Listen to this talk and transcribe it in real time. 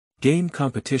Game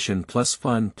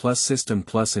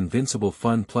Competition+Fun+System+Invincible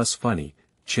Fun+Funny.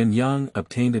 Chen Yang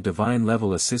obtained a divine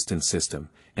level assistance system,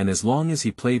 and as long as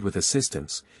he played with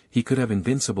assistance, he could have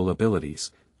invincible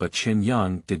abilities, but Chen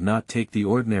Yang did not take the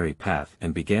ordinary path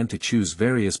and began to choose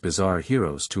various bizarre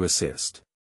heroes to assist.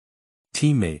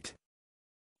 Teammate.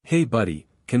 Hey buddy,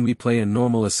 can we play a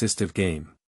normal assistive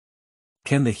game?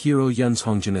 Can the hero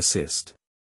Yunzhongjun assist?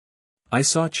 I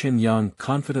saw Chen Yang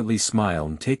confidently smile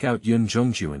and take out Yun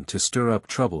Zhongjun to stir up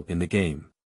trouble in the game.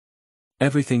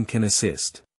 Everything can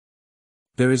assist.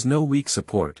 There is no weak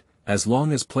support, as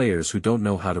long as players who don't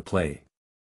know how to play.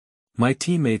 My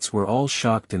teammates were all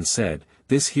shocked and said,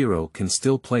 this hero can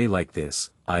still play like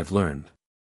this, I've learned.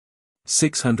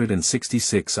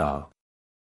 666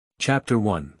 Chapter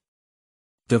 1.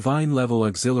 Divine Level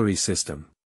Auxiliary System.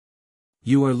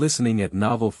 You are listening at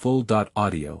Novel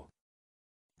Full.audio.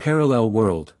 Parallel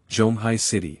World, Zhonghai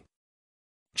City.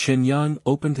 Chen Yang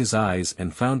opened his eyes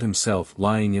and found himself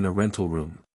lying in a rental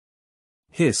room.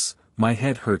 Hiss, my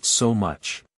head hurts so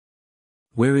much.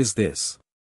 Where is this?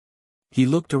 He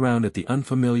looked around at the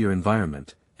unfamiliar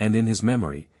environment, and in his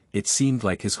memory, it seemed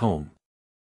like his home.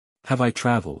 Have I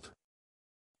traveled?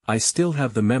 I still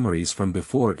have the memories from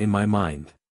before in my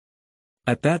mind.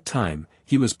 At that time,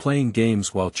 he was playing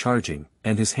games while charging,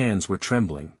 and his hands were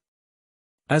trembling.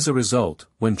 As a result,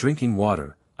 when drinking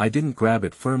water, I didn't grab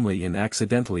it firmly and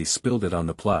accidentally spilled it on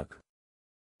the plug.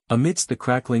 Amidst the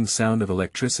crackling sound of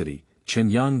electricity, Chen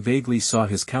Yang vaguely saw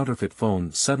his counterfeit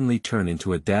phone suddenly turn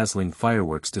into a dazzling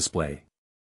fireworks display.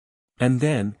 And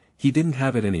then, he didn't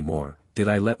have it anymore. Did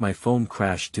I let my phone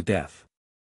crash to death?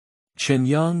 Chen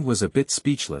Yang was a bit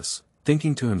speechless,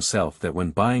 thinking to himself that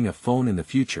when buying a phone in the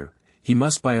future, he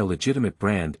must buy a legitimate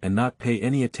brand and not pay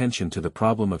any attention to the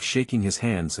problem of shaking his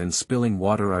hands and spilling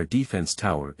water. Our defense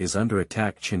tower is under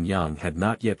attack. Chen Yang had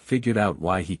not yet figured out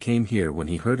why he came here when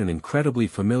he heard an incredibly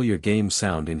familiar game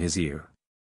sound in his ear.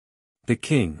 The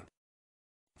king.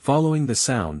 Following the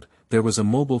sound, there was a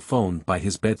mobile phone by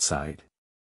his bedside.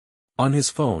 On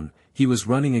his phone, he was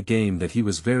running a game that he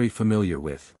was very familiar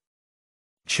with.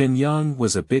 Chen Yang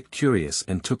was a bit curious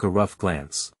and took a rough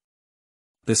glance.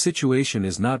 The situation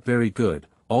is not very good,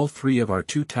 all three of our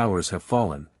 2 towers have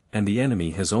fallen, and the enemy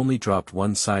has only dropped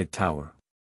one side tower.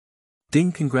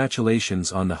 Ding,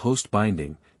 congratulations on the host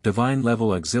binding, divine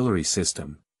level auxiliary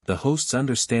system. The host's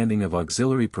understanding of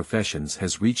auxiliary professions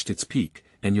has reached its peak,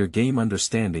 and your game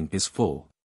understanding is full.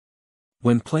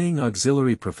 When playing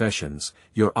auxiliary professions,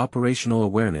 your operational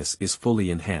awareness is fully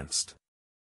enhanced.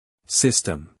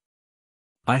 System.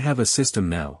 I have a system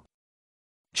now.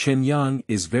 Chen Yang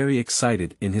is very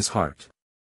excited in his heart.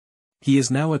 He is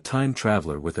now a time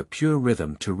traveler with a pure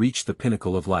rhythm to reach the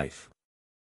pinnacle of life.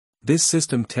 This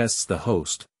system tests the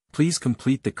host. Please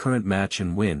complete the current match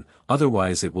and win,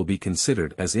 otherwise it will be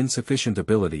considered as insufficient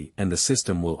ability and the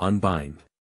system will unbind.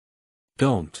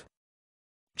 Don't.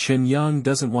 Chen Yang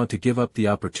doesn't want to give up the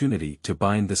opportunity to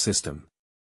bind the system.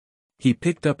 He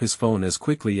picked up his phone as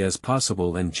quickly as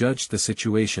possible and judged the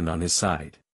situation on his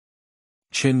side.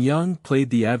 Chen Yang played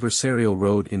the adversarial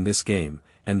road in this game,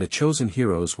 and the chosen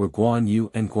heroes were Guan Yu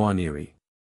and Guan Eri.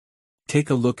 Take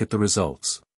a look at the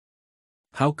results.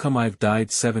 How come I've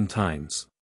died 7 times?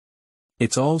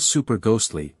 It's all super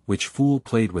ghostly. Which fool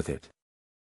played with it?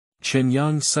 Chen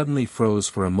Yang suddenly froze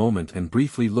for a moment and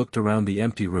briefly looked around the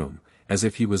empty room, as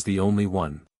if he was the only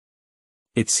one.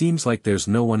 It seems like there's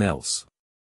no one else.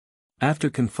 After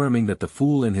confirming that the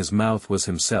fool in his mouth was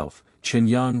himself, Chen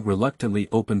Yang reluctantly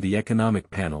opened the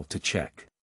economic panel to check.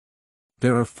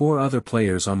 There are 4 other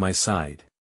players on my side.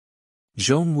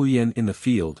 Zhong Wuyan in the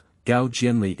field, Gao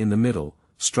Jianli in the middle,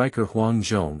 striker Huang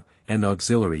Zhong, and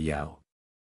auxiliary Yao.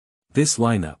 This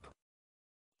lineup.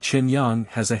 Chen Yang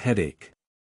has a headache.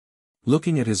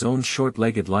 Looking at his own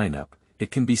short-legged lineup,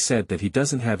 it can be said that he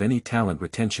doesn't have any talent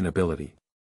retention ability.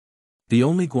 The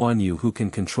only Guan Yu who can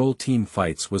control team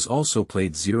fights was also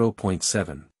played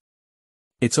 0.7.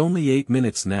 It's only 8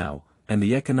 minutes now, and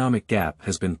the economic gap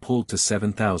has been pulled to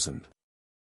 7,000.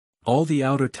 All the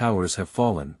outer towers have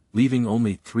fallen, leaving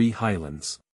only 3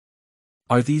 highlands.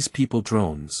 Are these people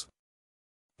drones?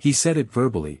 He said it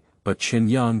verbally, but Chen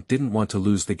Yang didn't want to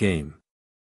lose the game.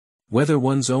 Whether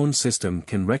one's own system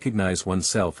can recognize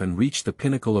oneself and reach the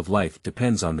pinnacle of life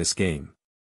depends on this game.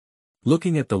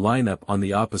 Looking at the lineup on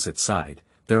the opposite side,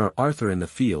 there are Arthur in the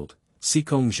field,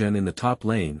 Xikong Zhen in the top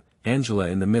lane, Angela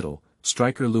in the middle,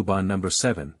 striker Luban number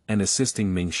 7, and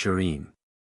assisting Ming Shirin.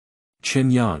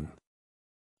 Chen Yang.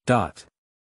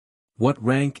 What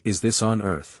rank is this on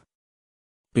Earth?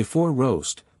 Before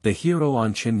roast, the hero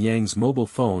on Chen Yang's mobile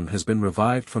phone has been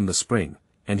revived from the spring,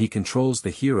 and he controls the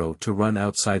hero to run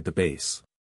outside the base.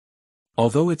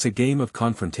 Although it's a game of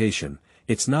confrontation,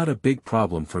 it's not a big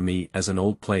problem for me as an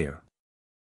old player.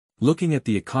 Looking at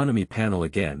the economy panel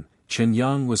again, Chen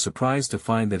Yang was surprised to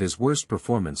find that his worst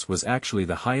performance was actually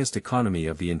the highest economy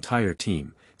of the entire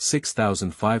team,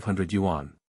 6,500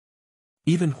 yuan.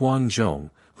 Even Huang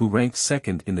Zhong, who ranked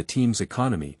second in the team's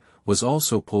economy, was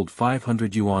also pulled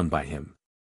 500 yuan by him.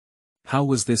 How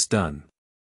was this done?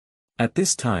 At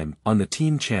this time, on the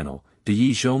team channel,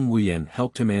 Deity Zhongwuyan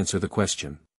helped him answer the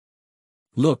question.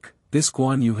 Look, this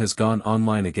Guan Yu has gone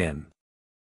online again.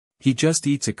 He just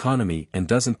eats economy and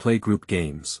doesn't play group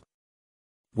games.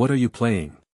 What are you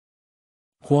playing?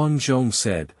 Huang Zhong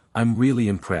said, I'm really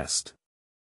impressed.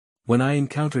 When I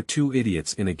encounter two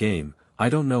idiots in a game, I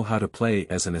don't know how to play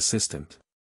as an assistant.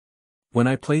 When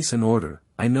I place an order,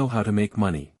 I know how to make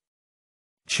money.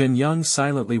 Chen Yang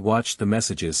silently watched the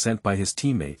messages sent by his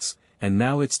teammates, and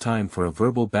now it's time for a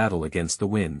verbal battle against the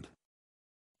wind.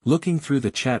 Looking through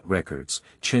the chat records,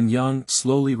 Chen Yang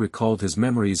slowly recalled his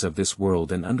memories of this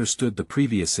world and understood the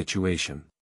previous situation.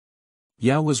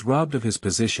 Yao was robbed of his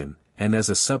position, and as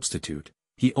a substitute,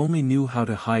 he only knew how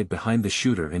to hide behind the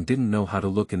shooter and didn't know how to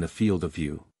look in the field of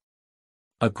view.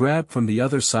 A grab from the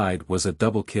other side was a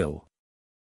double kill.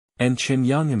 And Chen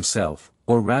Yang himself,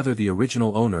 or rather the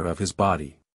original owner of his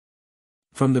body.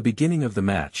 From the beginning of the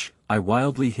match, I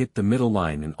wildly hit the middle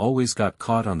line and always got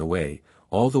caught on the way,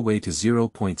 all the way to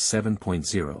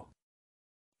 0.7.0.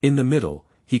 In the middle,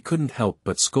 he couldn't help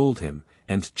but scold him,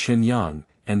 and Chen Yang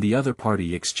and the other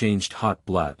party exchanged hot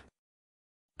blood.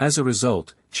 As a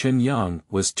result, Chen Yang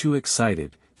was too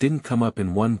excited, didn't come up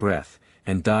in one breath,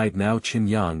 and died. Now Chen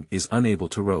Yang is unable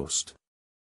to roast.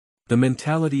 The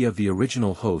mentality of the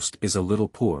original host is a little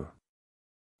poor.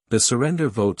 The surrender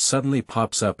vote suddenly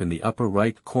pops up in the upper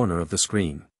right corner of the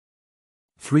screen.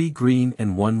 3 green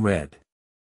and 1 red.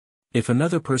 If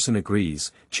another person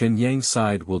agrees, Chen Yang's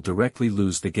side will directly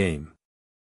lose the game.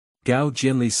 Gao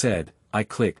Jianli said, I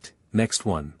clicked, next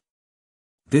one.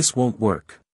 This won't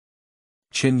work.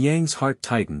 Chen Yang's heart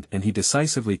tightened and he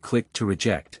decisively clicked to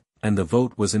reject, and the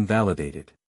vote was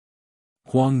invalidated.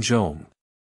 Huang Zhong.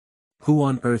 Who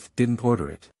on earth didn't order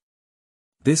it?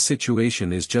 This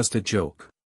situation is just a joke.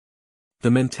 The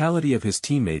mentality of his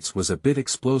teammates was a bit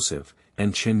explosive,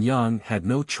 and Chen Yang had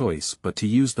no choice but to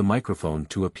use the microphone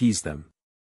to appease them.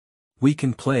 We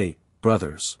can play,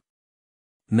 brothers.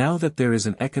 Now that there is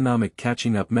an economic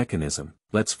catching-up mechanism,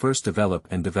 let's first develop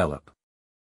and develop.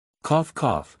 Cough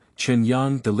cough, Chen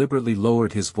Yang deliberately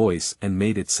lowered his voice and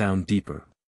made it sound deeper.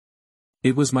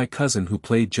 It was my cousin who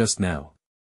played just now.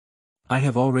 I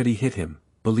have already hit him,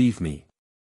 believe me.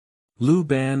 Lu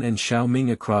Ban and Xiao Ming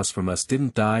across from us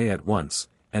didn't die at once,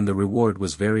 and the reward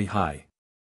was very high.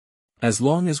 As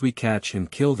long as we catch and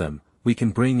kill them, we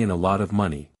can bring in a lot of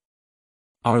money.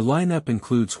 Our lineup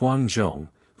includes Huang Zhong,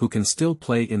 who can still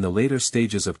play in the later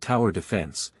stages of tower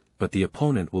defense, but the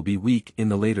opponent will be weak in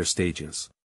the later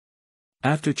stages.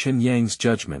 After Chen Yang's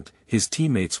judgment, his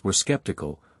teammates were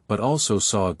skeptical, but also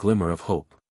saw a glimmer of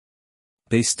hope.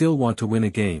 They still want to win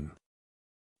a game.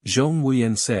 Zhong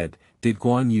Wuyan said, did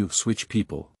Guan Yu switch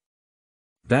people?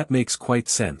 That makes quite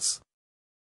sense.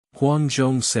 Huang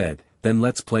Zhong said, then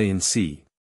let's play and see.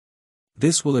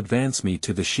 This will advance me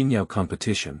to the Xingyao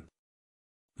competition.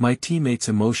 My teammates'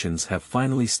 emotions have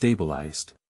finally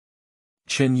stabilized.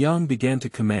 Chen Yang began to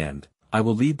command, I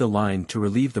will lead the line to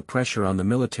relieve the pressure on the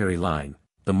military line,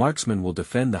 the marksman will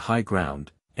defend the high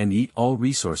ground, and eat all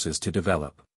resources to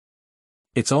develop.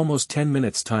 It's almost 10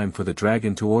 minutes time for the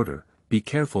dragon to order, be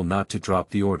careful not to drop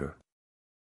the order.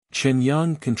 Chen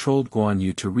Yang controlled Guan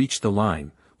Yu to reach the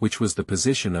line, which was the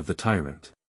position of the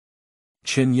tyrant.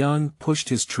 Chen Yang pushed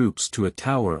his troops to a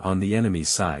tower on the enemy's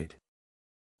side.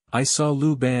 I saw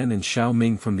Lu Ban and Xiao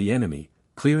Ming from the enemy,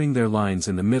 clearing their lines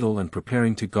in the middle and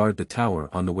preparing to guard the tower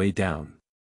on the way down.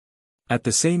 At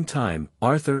the same time,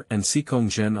 Arthur and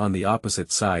Xikongzhen on the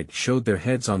opposite side showed their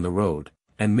heads on the road,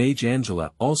 and Mage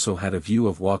Angela also had a view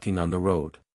of walking on the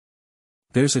road.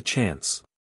 There's a chance.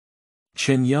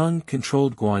 Chen Yang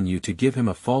controlled Guan Yu to give him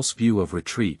a false view of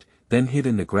retreat, then hid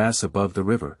in the grass above the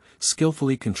river,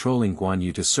 skillfully controlling Guan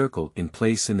Yu to circle in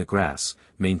place in the grass,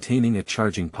 maintaining a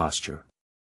charging posture.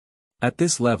 At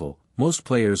this level, most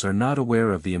players are not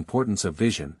aware of the importance of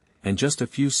vision, and just a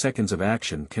few seconds of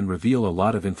action can reveal a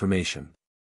lot of information.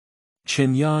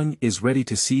 Chen Yang is ready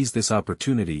to seize this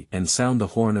opportunity and sound the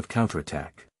horn of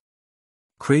counterattack.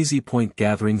 Crazy point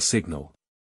gathering signal.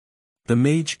 The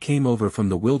mage came over from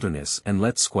the wilderness and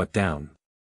let squat down.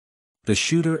 The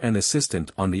shooter and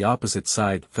assistant on the opposite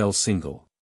side fell single.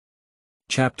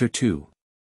 Chapter 2.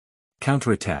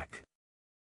 Counterattack.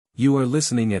 You are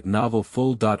listening at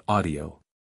novelfull.audio.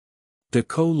 De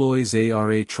co lois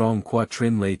ara trong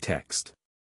quatrin lay text.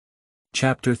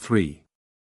 Chapter 3.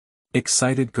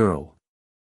 Excited Girl.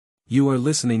 You are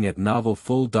listening at Novel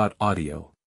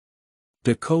Full.audio.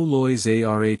 De co lois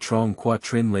ara trong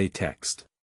quatrin lay text.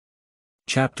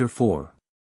 Chapter 4.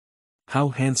 How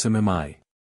Handsome Am I?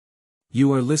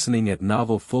 You are listening at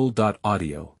Novel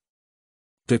Full.audio.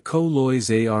 De co lois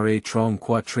ara trong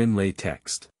quatrin lay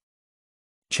text.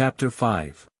 Chapter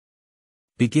 5.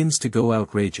 Begins to go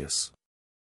outrageous.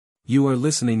 You are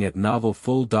listening at Novel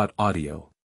Full.audio.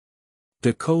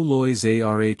 De co lois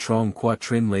ara trong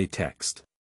quatrin lay text.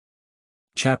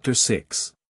 Chapter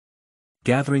 6.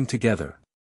 Gathering Together.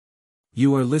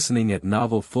 You are listening at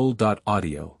Novel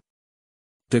Full.audio.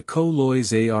 De co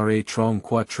lois ara trong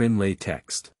quatrin lay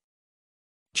text.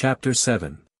 Chapter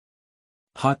 7.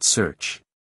 Hot Search.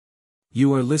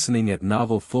 You are listening at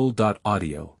Novel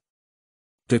Full.audio.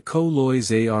 De co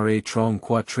lois ara trong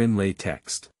quatrin lay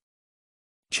text.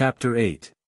 Chapter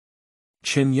 8.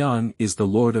 Chen Yang is the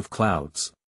Lord of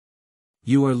Clouds.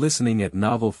 You are listening at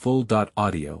Novel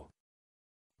Full.audio.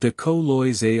 De co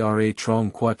lois ara trong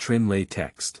quatrin lay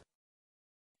text.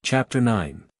 Chapter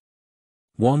 9.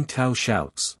 Wang Tao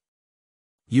Shouts.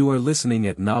 You are listening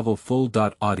at Novel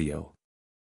Full.audio.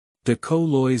 De co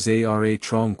lois ara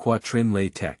trong quatrin lay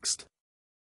text.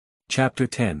 Chapter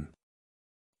 10.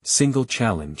 Single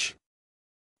Challenge.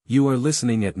 You are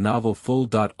listening at Novel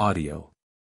Full.audio.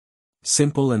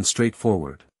 Simple and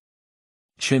straightforward.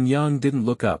 Chen Yang didn't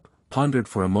look up, pondered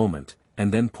for a moment,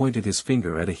 and then pointed his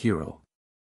finger at a hero.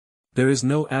 There is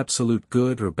no absolute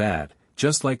good or bad,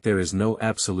 just like there is no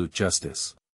absolute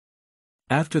justice.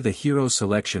 After the hero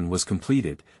selection was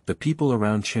completed, the people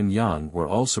around Chen Yang were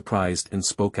all surprised and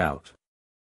spoke out.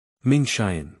 Ming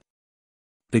Xian.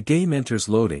 The game enters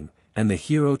loading, and the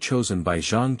hero chosen by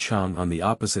Zhang Chang on the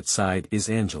opposite side is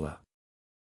Angela.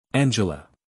 Angela.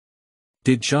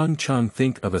 Did Zhang Chang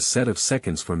think of a set of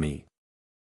seconds for me?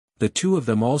 The two of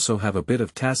them also have a bit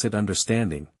of tacit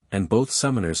understanding, and both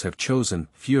summoners have chosen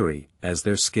Fury as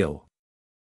their skill.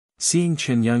 Seeing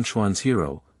Chen Yangshuan's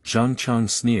hero, Zhang Chang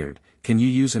sneered, "Can you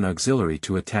use an auxiliary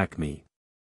to attack me?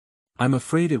 I'm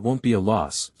afraid it won't be a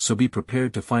loss, so be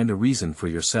prepared to find a reason for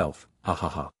yourself, ha ha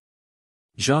ha."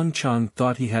 Zhang Chang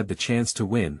thought he had the chance to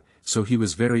win, so he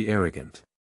was very arrogant.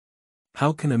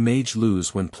 How can a mage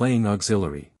lose when playing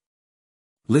auxiliary?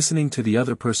 Listening to the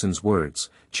other person's words,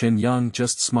 Chen Yang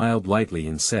just smiled lightly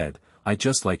and said, "I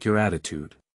just like your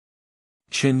attitude."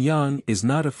 Chen Yang is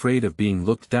not afraid of being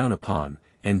looked down upon,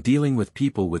 and dealing with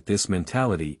people with this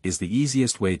mentality is the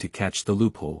easiest way to catch the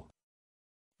loophole.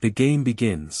 The game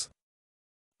begins.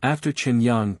 After Chen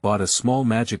Yang bought a small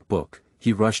magic book,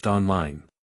 he rushed online.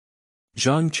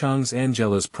 Zhang Chang's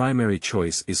Angela's primary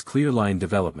choice is clear line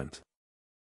development.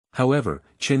 However,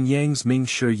 Chen Yang's Ming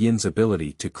Shi Yin's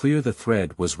ability to clear the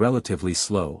thread was relatively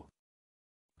slow.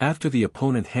 After the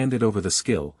opponent handed over the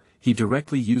skill, he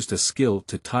directly used a skill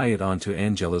to tie it onto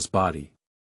Angela's body.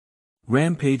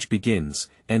 Rampage begins,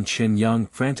 and Chen Yang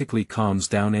frantically calms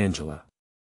down Angela.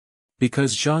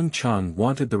 Because Zhang Chang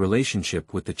wanted the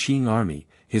relationship with the Qing army,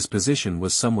 his position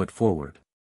was somewhat forward.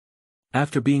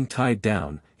 After being tied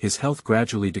down, his health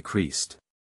gradually decreased.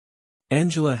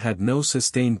 Angela had no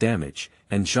sustained damage,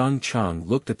 and Zhang Chang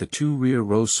looked at the two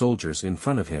rear-row soldiers in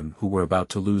front of him who were about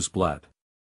to lose blood.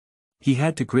 He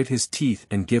had to grit his teeth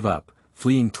and give up,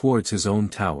 fleeing towards his own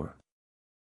tower.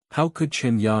 How could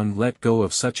Chen Yang let go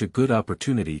of such a good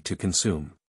opportunity to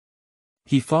consume?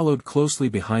 He followed closely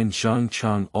behind Zhang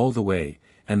Chang all the way,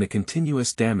 and the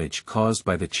continuous damage caused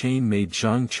by the chain made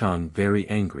Zhang Chang very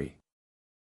angry.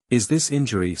 Is this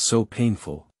injury so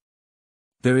painful?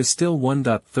 There is still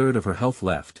 1/3 of her health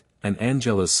left, and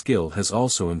Angela's skill has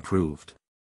also improved.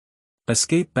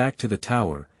 Escape back to the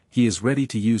tower, he is ready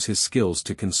to use his skills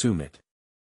to consume it.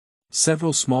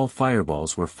 Several small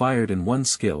fireballs were fired in one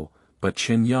skill, but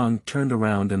Chen Yang turned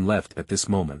around and left at this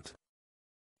moment.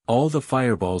 All the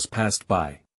fireballs passed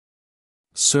by.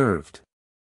 Served.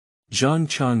 Zhang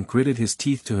Chang gritted his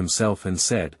teeth to himself and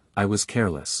said, "I was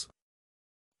careless.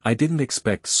 I didn't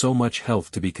expect so much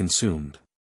health to be consumed.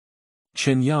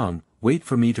 Chen Yang, wait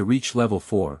for me to reach level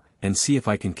 4, and see if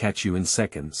I can catch you in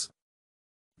seconds."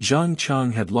 Zhang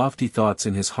Chang had lofty thoughts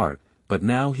in his heart, but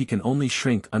now he can only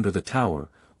shrink under the tower,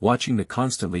 watching the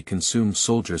constantly consumed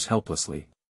soldiers helplessly.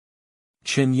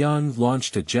 Chen Yang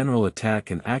launched a general attack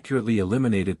and accurately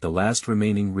eliminated the last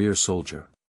remaining rear soldier.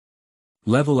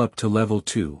 Level up to level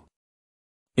 2.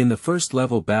 In the first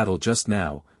level battle just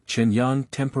now, Chen Yang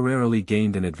temporarily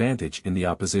gained an advantage in the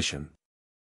opposition.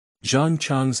 Zhang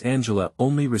Chang's Angela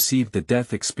only received the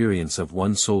death experience of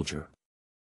one soldier.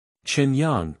 Chen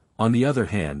Yang, on the other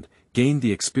hand, gained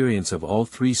the experience of all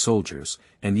 3 soldiers,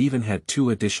 and even had 2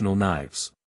 additional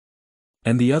knives.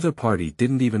 And the other party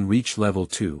didn't even reach level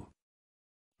 2.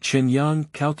 Chen Yang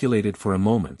calculated for a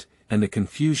moment, and the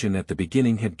confusion at the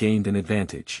beginning had gained an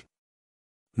advantage.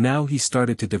 Now he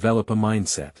started to develop a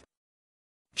mindset.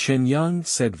 Chen Yang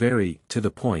said very, to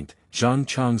the point,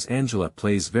 Zhongchang's Angela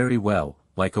plays very well,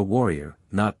 like a warrior,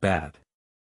 not bad.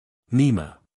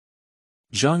 Nima.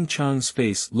 Zhongchang's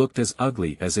face looked as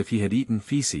ugly as if he had eaten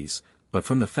feces, but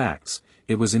from the facts,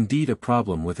 it was indeed a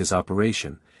problem with his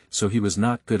operation, so he was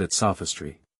not good at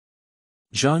sophistry.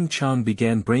 Zhongchang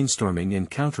began brainstorming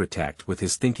and counterattacked with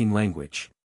his thinking language.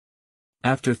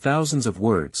 After thousands of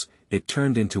words, it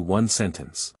turned into one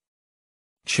sentence.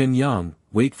 Chen Yang,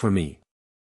 wait for me.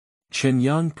 Chen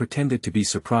Yang pretended to be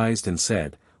surprised and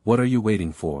said, what are you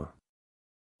waiting for?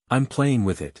 I'm playing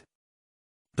with it.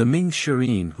 The Ming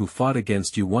Shirin who fought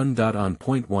against you on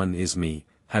point 1 is me,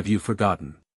 have you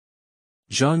forgotten?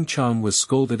 Zhongchang was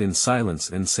scolded in silence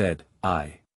and said,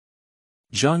 I.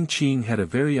 Zhang Qing had a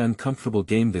very uncomfortable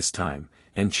game this time,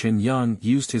 and Chen Yang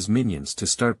used his minions to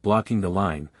start blocking the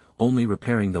line, only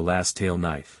repairing the last tail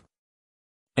knife.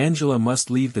 Angela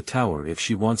must leave the tower if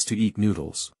she wants to eat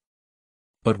noodles.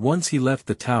 But once he left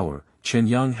the tower, Chen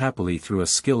Yang happily threw a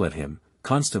skill at him,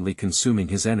 constantly consuming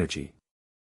his energy.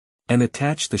 And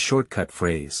attached the shortcut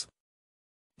phrase.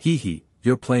 Hee,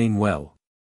 you're playing well.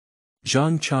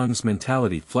 Zhang Chang's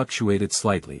mentality fluctuated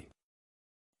slightly.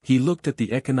 He looked at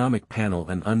the economic panel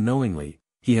and unknowingly,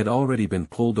 he had already been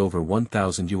pulled over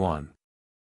 1,000 yuan.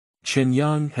 Chen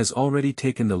Yang has already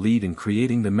taken the lead in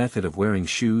creating the method of wearing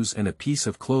shoes and a piece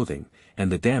of clothing,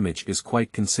 and the damage is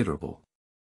quite considerable.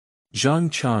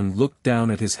 Zhang Chang looked down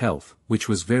at his health, which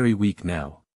was very weak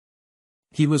now.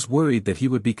 He was worried that he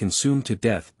would be consumed to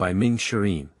death by Ming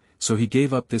Shirin, so he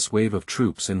gave up this wave of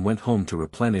troops and went home to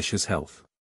replenish his health.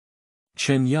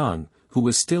 Chen Yang, who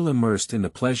was still immersed in the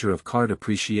pleasure of card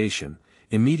appreciation,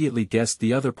 immediately guessed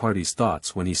the other party's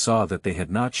thoughts when he saw that they had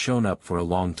not shown up for a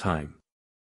long time.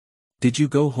 Did you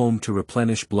go home to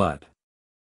replenish blood?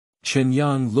 Chen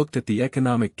Yang looked at the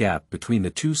economic gap between the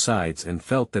two sides and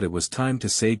felt that it was time to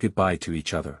say goodbye to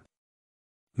each other.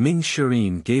 Ming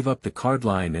Shirin gave up the card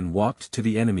line and walked to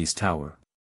the enemy's tower.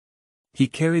 He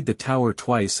carried the tower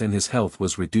twice and his health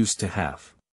was reduced to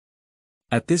half.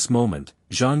 At this moment,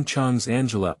 Zhang Chang's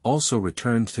Angela also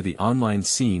returned to the online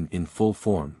scene in full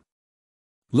form.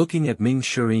 Looking at Ming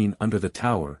Shirin under the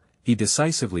tower, he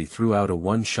decisively threw out a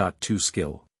one-shot 2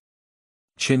 skill.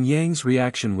 Chen Yang's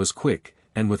reaction was quick,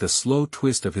 and with a slow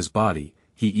twist of his body,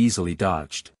 he easily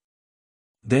dodged.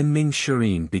 Then Ming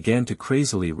Shirin began to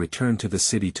crazily return to the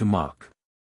city to mock.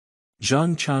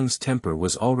 Zhang Chang's temper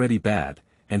was already bad,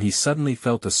 and he suddenly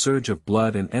felt a surge of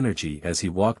blood and energy as he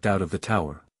walked out of the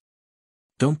tower.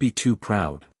 Don't be too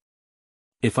proud.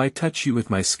 If I touch you with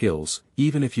my skills,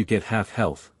 even if you get half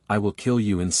health, I will kill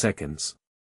you in seconds.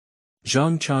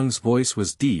 Zhang Chang's voice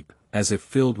was deep, as if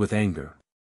filled with anger.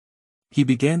 He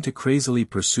began to crazily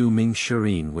pursue Ming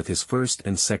Shirin with his first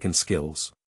and second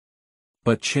skills.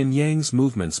 But Chen Yang's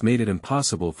movements made it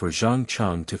impossible for Zhang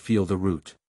Chang to feel the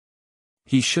root.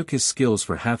 He shook his skills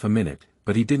for half a minute,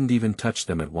 but he didn't even touch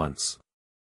them at once.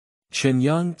 Chen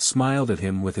Yang smiled at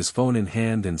him with his phone in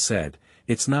hand and said,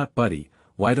 "It's not buddy,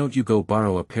 why don't you go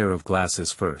borrow a pair of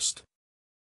glasses first?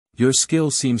 Your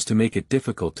skill seems to make it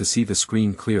difficult to see the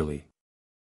screen clearly.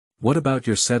 What about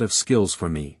your set of skills for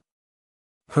me?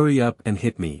 Hurry up and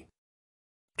hit me.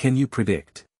 Can you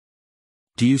predict?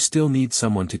 Do you still need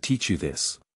someone to teach you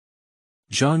this?"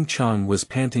 Zhang Chang was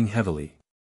panting heavily.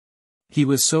 He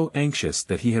was so anxious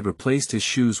that he had replaced his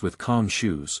shoes with calm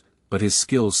shoes, but his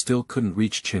skills still couldn't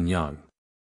reach Chen Yang.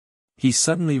 He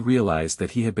suddenly realized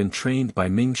that he had been trained by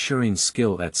Ming Shirin's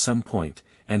skill at some point,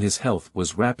 and his health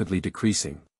was rapidly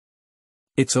decreasing.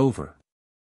 It's over.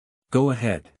 Go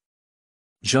ahead.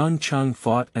 Zhang Chang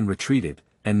fought and retreated,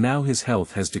 and now his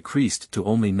health has decreased to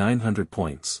only 900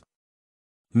 points.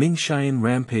 Ming Shirin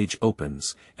rampage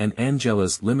opens, and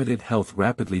Angela's limited health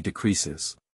rapidly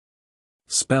decreases.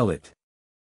 Spell it.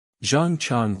 Zhang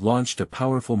Chang launched a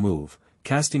powerful move,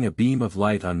 casting a beam of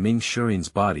light on Ming Shirin's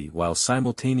body while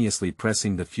simultaneously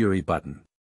pressing the Fury button.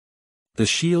 The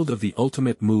shield of the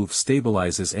ultimate move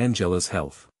stabilizes Angela's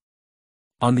health.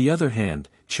 On the other hand,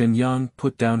 Chen Yang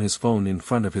put down his phone in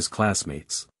front of his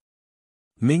classmates.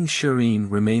 Ming Shirin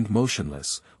remained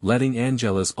motionless, letting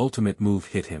Angela's ultimate move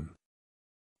hit him.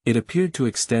 It appeared to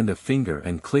extend a finger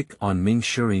and click on Ming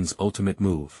Shirin's ultimate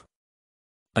move.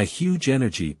 A huge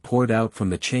energy poured out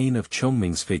from the chain of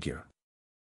Chongming's figure.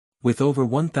 With over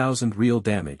 1,000 real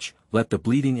damage, let the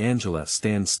bleeding Angela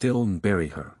stand still and bury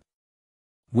her.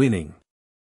 Winning.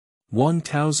 Wang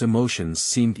Tao's emotions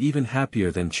seemed even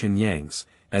happier than Chen Yang's,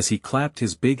 as he clapped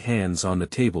his big hands on the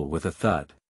table with a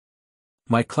thud.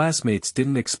 My classmates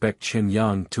didn't expect Chen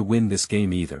Yang to win this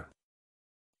game either.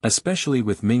 Especially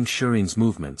with Ming Shirin's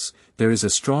movements, there is a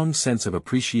strong sense of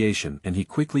appreciation and he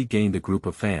quickly gained a group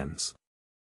of fans.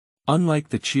 Unlike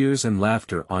the cheers and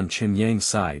laughter on Chen Yang's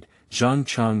side,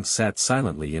 Zhongchang sat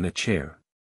silently in a chair.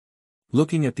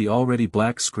 Looking at the already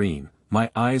black screen, my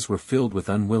eyes were filled with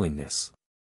unwillingness.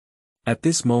 At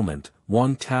this moment,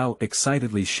 Wang Tao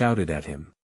excitedly shouted at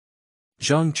him.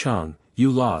 Zhongchang, you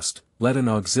lost, let an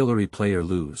auxiliary player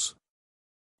lose.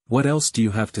 What else do you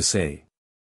have to say?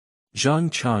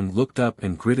 Zhongchang looked up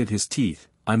and gritted his teeth,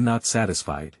 I'm not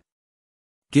satisfied.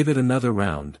 Give it another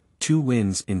round, 2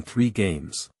 wins in 3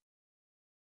 games.